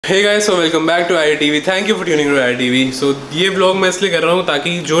Hey guys, so welcome back to Addytv। Thank you for tuning to Addytv। सो ये vlog मैं इसलिए कर रहा हूँ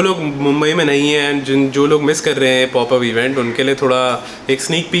ताकि जो लोग मुंबई में नहीं हैं एंड जो लोग मिस कर रहे हैं पॉपअप इवेंट, उनके लिए थोड़ा एक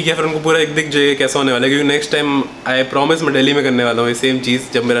स्नीक पीक या फिर उनको पूरा एक दिख जाए कैसा होने वाला है। क्योंकि नेक्स्ट टाइम आई प्रॉमिस मैं दिल्ली में करने वाला हूँ ये सेम चीज़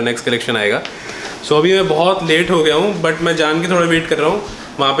जब मेरा नेक्स्ट कलेक्शन आएगा। सो अभी मैं बहुत लेट हो गया हूँ, बट मैं जान के थोड़ा वेट कर रहा हूँ।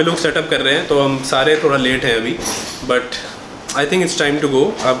 वहाँ पर लोग सेटअप कर रहे हैं तो हम सारे थोड़ा लेट हैं अभी, but I think it's time to go.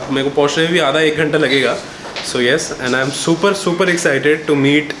 अब मेरे को पहुँचने में भी आधा 1 घंटा लगेगा। So yes, and I am super excited to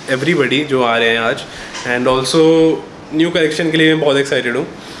meet everybody जो आ रहे हैं आज, एंड ऑल्सो न्यू कलेक्शन के लिए मैं बहुत एक्साइटेड हूँ।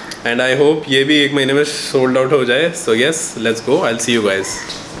 एंड आई होप ये भी 1 महीने में सोल्ड आउट हो जाए। So yes, let's go, I will see you guys.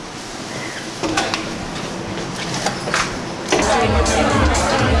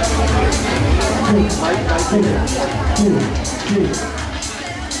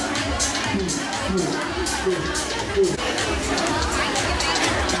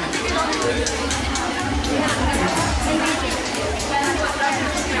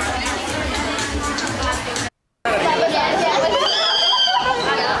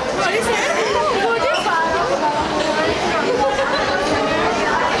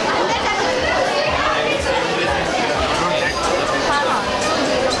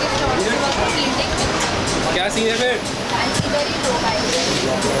 क्या सीन है फिर?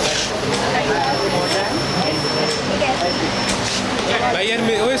 भाई यार,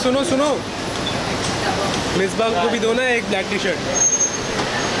 ओए सुनो सुनो, मिसबाह को भी दो ना एक ब्लैक टी शर्ट।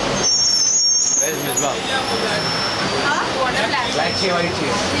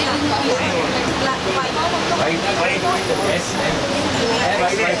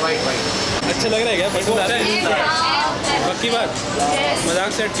 अच्छा लग रहा है क्या? पसंद आ रहा है? पक्की बात,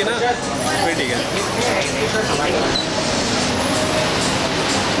 मजाक सेट के ना, फिर ठीक है।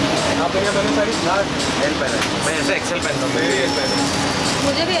 आप क्या पहने? सारी एल पहना है, मैं ऐसा एक्सेल पहनता हूँ। मेरी एल पहना है,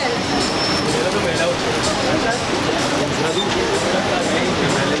 मुझे भी एल। मेरा तो मेला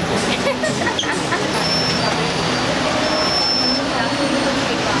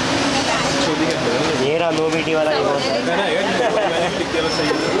ये रहा लो बेटी वाला ये बहुत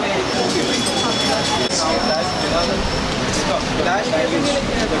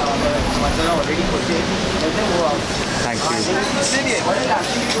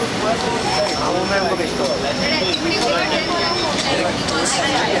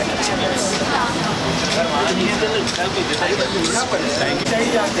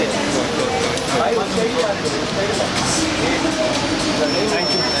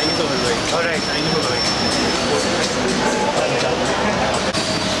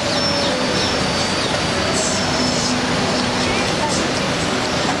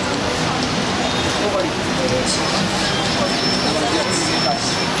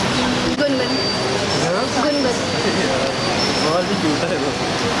बहुत ही क्यूट है वो।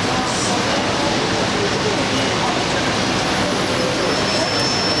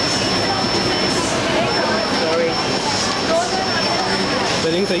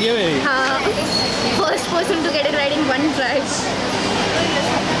 स्पेलिंग सही है मेरी? हाँ, first person to get it right in one try.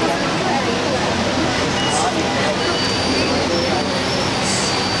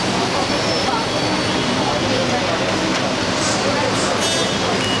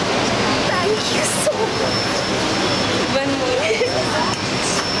 Thank you so much. One more.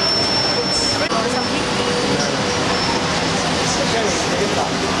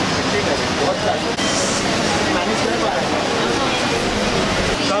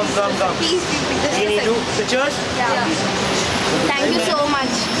 Come. Please repeat the You need to pictures? Yeah. Thank you so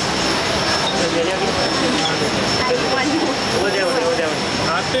much. And one more. हो जाए।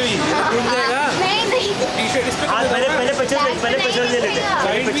 हाथ पे भी टूट जाएगा। नहीं। T shirt इस पे हाँ, पहले पिक्चर्स ले लेते।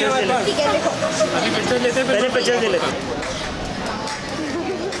 ठीक है, देखो। अभी पिक्चर लेते हैं, पहले पिक्चर्स ले लेते।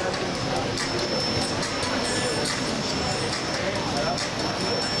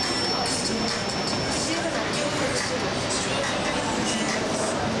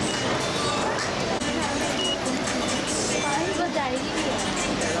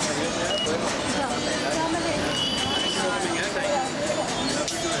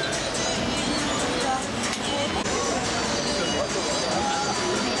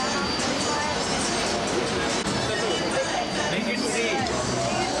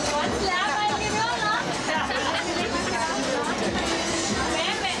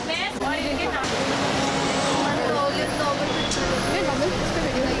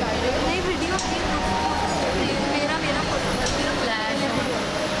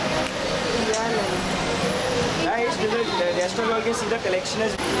 Rest of you can see the collection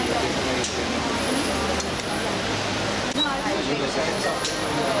is.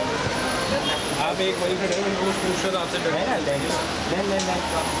 आप एक वही खड़े हो, उनको पूछो आपसे डरे ना।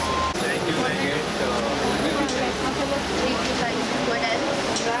 What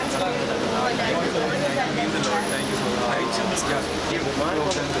else? And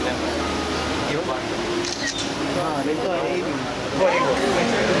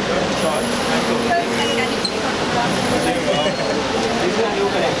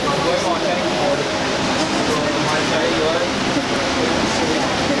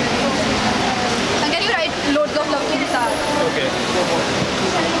can you write loads of love to the star? Okay.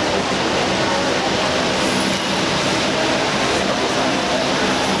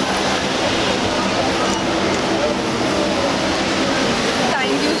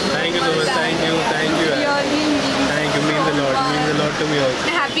 Thank you so Thank you so much. Thank you. Thank you. Really means Thank you. Means a lot. Means a lot to me also.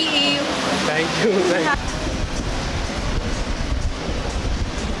 Happy Eve. Thank you. Thank you.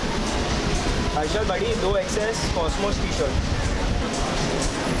 Harshal बड़ी 2XS Cosmos T shirt.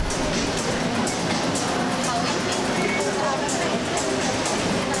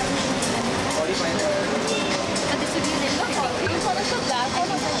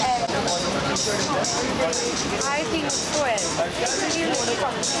 I think so.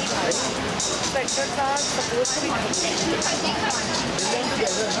 Sweatshirts are supposed to be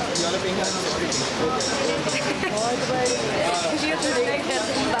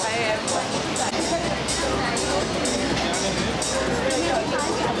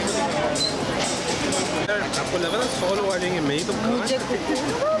आपको लगा था 100 लोग आ जाएंगे, मैं ही तो और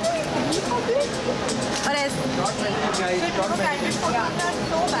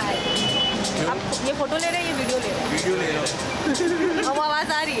आप ये फोटो ले रहे हैं, ये वीडियो ले रहे हैं? वीडियो ले रहा हूँ। अब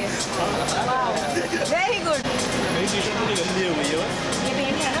आवाज़ आ रही है। Very good. मेरी टी शर्ट थोड़ी गंदी हो गई है। ये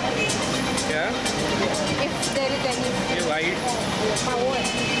पेन है ना? क्या? If there is any, ये वाइट हाँ वो है।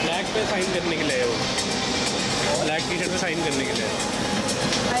 ब्लैक पे साइन करने के लिए है वो। ब्लैक टी शर्ट पे साइन करने के लिए है।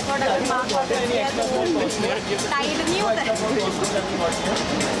 I thought अगर मार्क करते हैं तो टाइट नहीं होता है।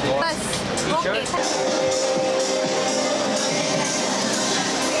 बस okay.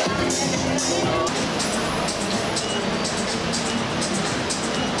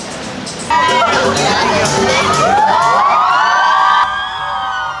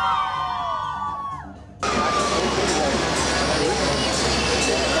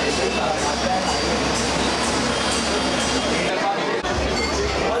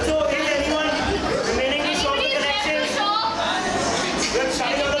 Also, if anyone remaining to shop the collections, we'll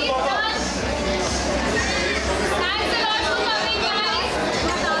shine out the pop-up. Thanks a lot for coming, guys.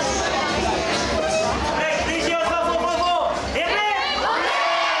 Hey, please hear for 444. Hip hip!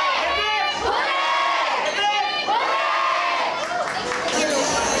 Hip hip! Hip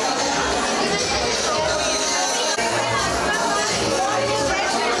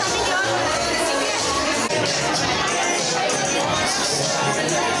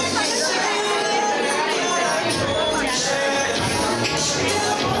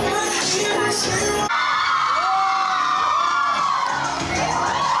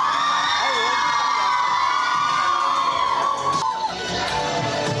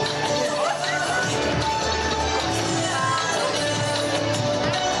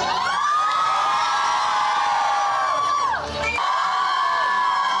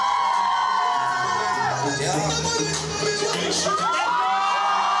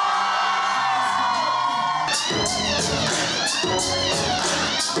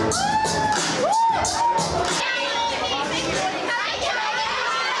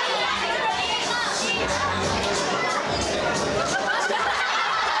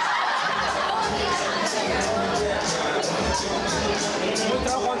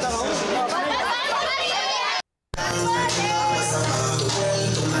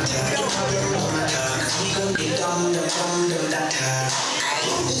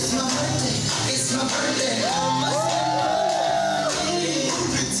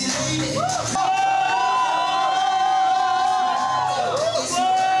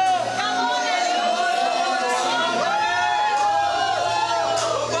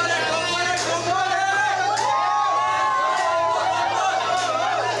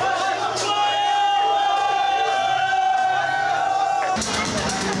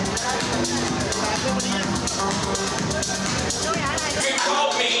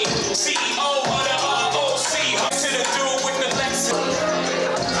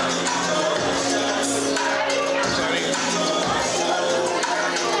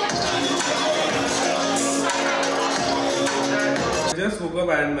just woke up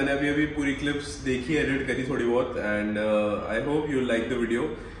and मैंने अभी पूरी clips देखी, edit करी थोड़ी बहुत, and I hope you like the video.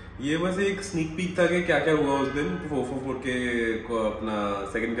 ये बस एक स्नीक पीक था कि क्या क्या हुआ उस दिन 444 के को अपना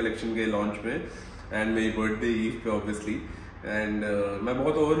सेकंड कलेक्शन के लॉन्च में, एंड मेरी बर्थडे ईव पे ऑब्वियसली, एंड मैं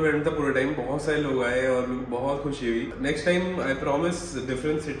बहुत ओवरवेल्म्ड था पूरे टाइम। बहुत सारे लोग आए और बहुत खुशी हुई। Next time I promise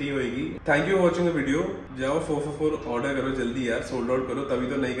different city होगी। Thank you for watching the video. जाओ 444 ऑर्डर करो जल्दी यार, सोल्ड आउट करो, तभी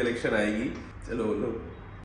तो नई कलेक्शन आएगी। चलो लो।